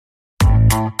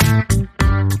Welcome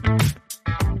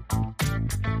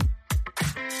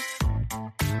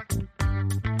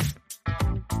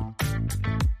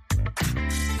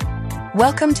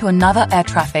to another air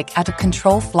traffic out of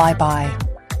control flyby.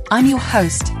 I'm your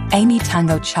host, Amy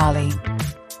Tango Charlie.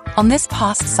 On this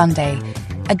past Sunday,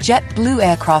 a JetBlue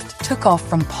aircraft took off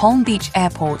from Palm Beach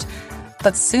Airport,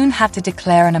 but soon had to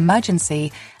declare an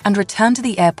emergency and return to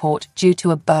the airport due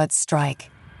to a bird strike.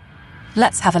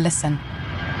 Let's have a listen.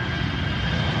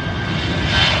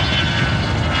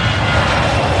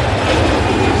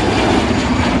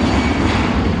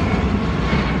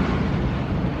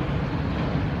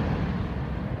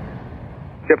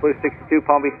 JetBlue 62,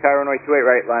 Palm Beach Tower, runway 28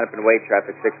 right, line up and wait,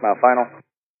 traffic 6 mile final.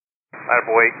 Line up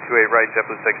and wait, 28 right,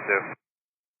 JetBlue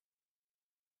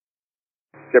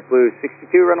 62. JetBlue 62,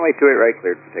 runway 28 right,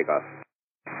 cleared for takeoff.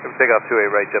 Takeoff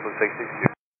 28 right, JetBlue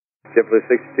 62. JetBlue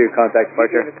 62, contact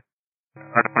departure.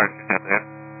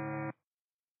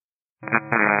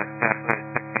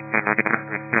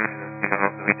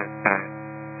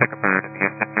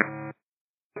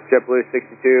 JetBlue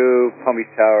 62, Palm Beach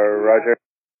Tower, roger.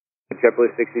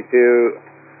 JetBlue 62,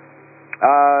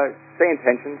 say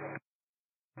intentions.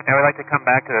 And we'd like to come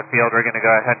back to the field. We're going to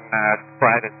go ahead and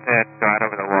fly this in, go out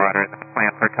over the water, and then plan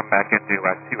for come back into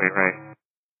 2-way right.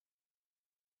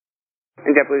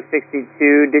 And JetBlue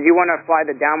 62, did you want to fly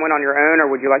the downwind on your own, or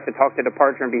would you like to talk to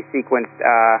departure and be sequenced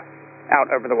out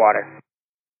over the water?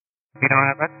 You know,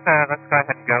 let's go ahead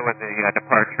and go with the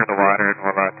departure of the water, and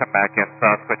we'll come back in. So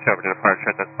I'll switch over to departure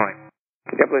at this point.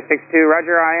 JetBlue 62,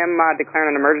 roger. I am declaring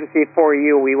an emergency for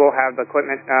you. We will have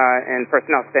equipment and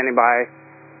personnel standing by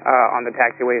on the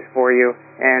taxiways for you.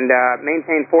 And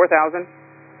maintain 4,000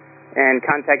 and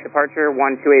contact departure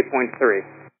 128.3.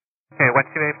 Okay,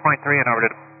 128.3 and over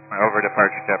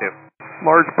departure, JetBlue.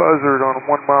 Large buzzard on a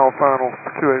 1 mile final,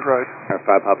 28 right. Number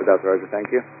 5, Papa Delta, roger, thank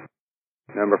you.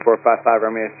 Number 455,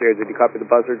 Romeo Sierra, did you copy the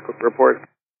buzzard report?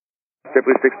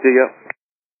 JetBlue 62, yep.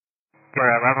 We're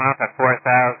leveling off at 4,000,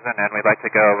 and we'd like to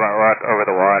go over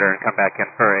the water and come back in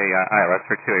for a ILS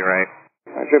for 2-way right.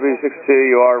 JetBlue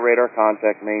 62, you are radar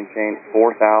contact, maintain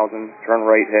 4,000, turn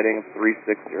right heading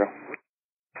 360. 0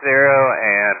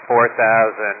 and 4,000,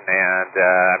 and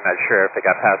I'm not sure if it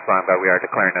got passed along, but we are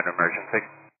declaring an emergency.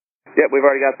 Yep, we've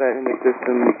already got that in the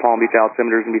system. Palm Beach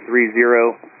altimeter is going to be 30,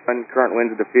 and current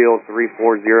winds at the field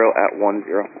 340 at 10.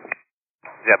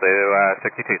 JetBlue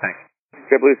 62, thanks.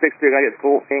 JetBlue 62, can I get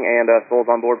full and souls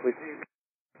on board, please?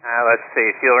 Let's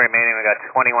see, fuel remaining, we got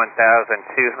 21,200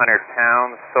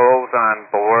 pounds. Souls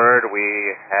on board,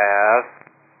 we have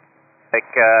like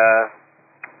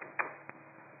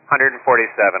 147.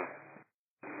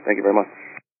 Thank you very much.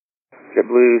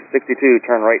 JetBlue 62,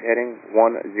 turn right heading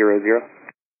 100. 100,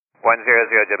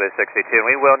 JetBlue 62.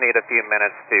 We will need a few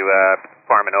minutes to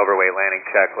form an overweight landing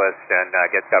checklist and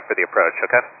get set for the approach,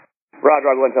 okay?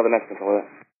 Roger, I'll go ahead and tell the next controller.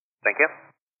 Thank you.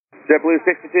 JetBlue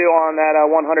 62 on that 100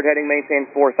 heading, maintain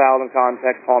 4,000,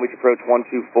 contact Palm Beach approach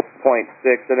 124.6,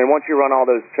 and then once you run all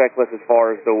those checklists as far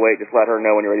as the weight, just let her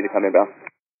know when you're ready to come inbound.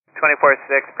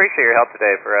 24-6, appreciate your help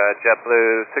today for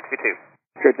JetBlue 62.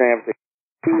 Sure thing, have a seat.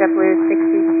 JetBlue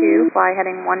 62, fly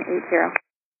heading 180.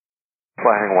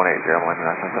 Fly heading 180, I'm landing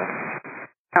that something.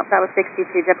 Oh, that was 62,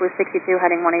 JetBlue 62,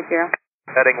 heading 180.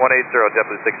 Heading 180,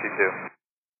 JetBlue 62.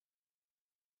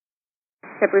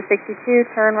 JetBlue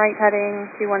 62, turn right heading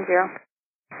 210.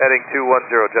 Heading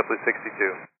 210, JetBlue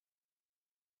 62.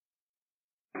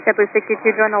 JetBlue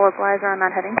 62, join the localizer on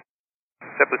that heading.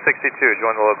 JetBlue 62,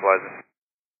 join the localizer.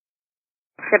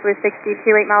 JetBlue 62,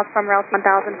 8 miles from rail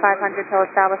 1,500 till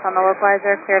established on the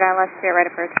localizer, cleared ILS, straight right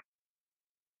approach.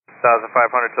 1,500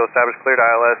 till established, cleared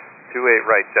ILS, 28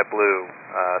 right, JetBlue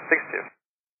 62.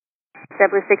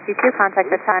 JetBlue 62,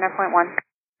 contact the China point 1.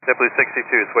 JetBlue 62,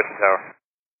 switching tower.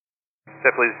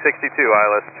 JetBlue 62,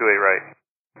 ILS 28 right.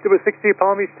 JetBlue 62,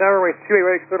 Palm Beach Tower, way 28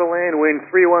 right, clear to land, wind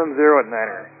 310 at 9.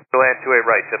 To land 28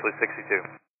 right, JetBlue 62.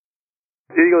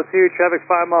 Eagle 2, traffic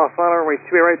 5 mile final, runway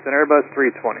 28 right, and Airbus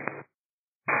 320.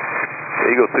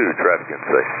 Eagle 2, traffic in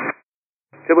sight.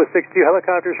 JetBlue 62,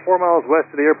 helicopters 4 miles west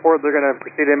of the airport. They're going to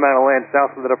proceed inbound and land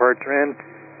south of the departure end.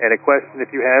 And a question, if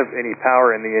you have any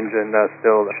power in the engine,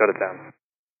 still shut it down.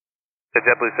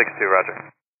 JetBlue 62, roger.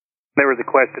 There was a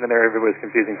question in there, if it was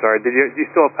confusing, sorry. Do you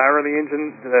still have power in the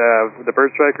engine, the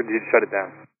bird strike, or did you shut it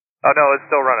down? Oh, no, it's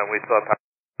still running. We still have power.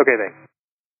 Okay, thanks.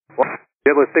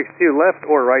 JetBlue 62, left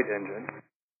or right engine?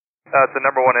 It's the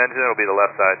number 1 engine. It'll be the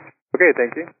left side. Okay,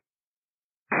 thank you.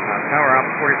 Tower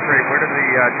Alpha 43, where did the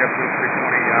JetBlue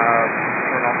 320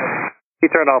 turn off?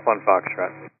 He turned off on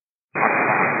Foxtrot.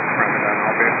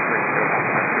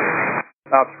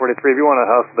 Ops 43, if you want to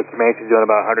hustle, the Comanche's doing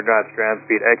about 100 knots ground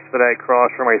speed. Expedite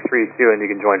cross runway 32, and you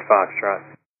can join Foxtrot.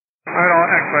 All right, I'll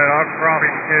expedite off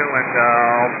crossing 2 and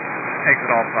I'll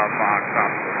exit off Fox,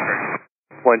 Ops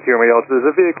 1-2 runway Delta, there's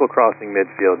a vehicle crossing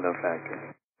midfield, no factor.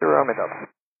 0 runway Delta.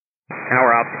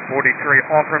 Tower Ops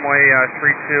 43, off runway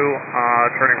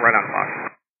 32, turning right on Fox.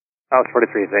 Ops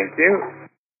 43, thank you.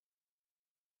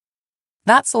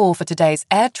 That's all for today's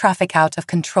Air Traffic Out of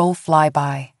Control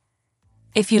Flyby.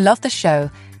 If you love the show,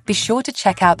 be sure to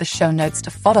check out the show notes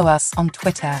to follow us on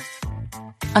Twitter.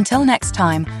 Until next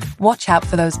time, watch out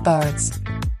for those birds.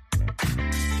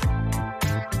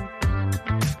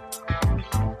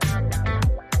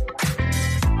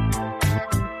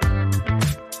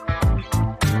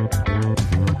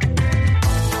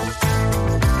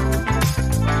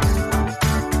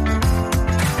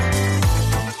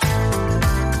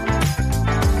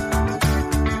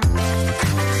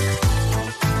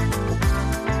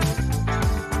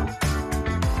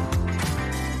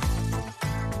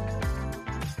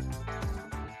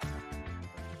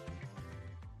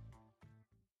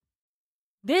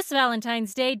 This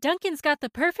Valentine's Day, Dunkin's got the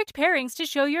perfect pairings to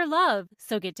show your love.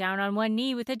 So get down on one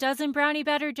knee with a dozen brownie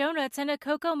batter donuts and a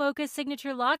cocoa mocha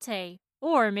signature latte.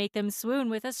 Or make them swoon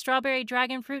with a strawberry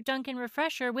dragon fruit Dunkin'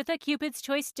 refresher with a Cupid's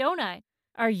Choice donut.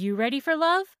 Are you ready for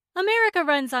love? America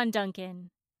runs on Dunkin'.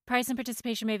 Price and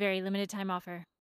participation may vary. Limited time offer.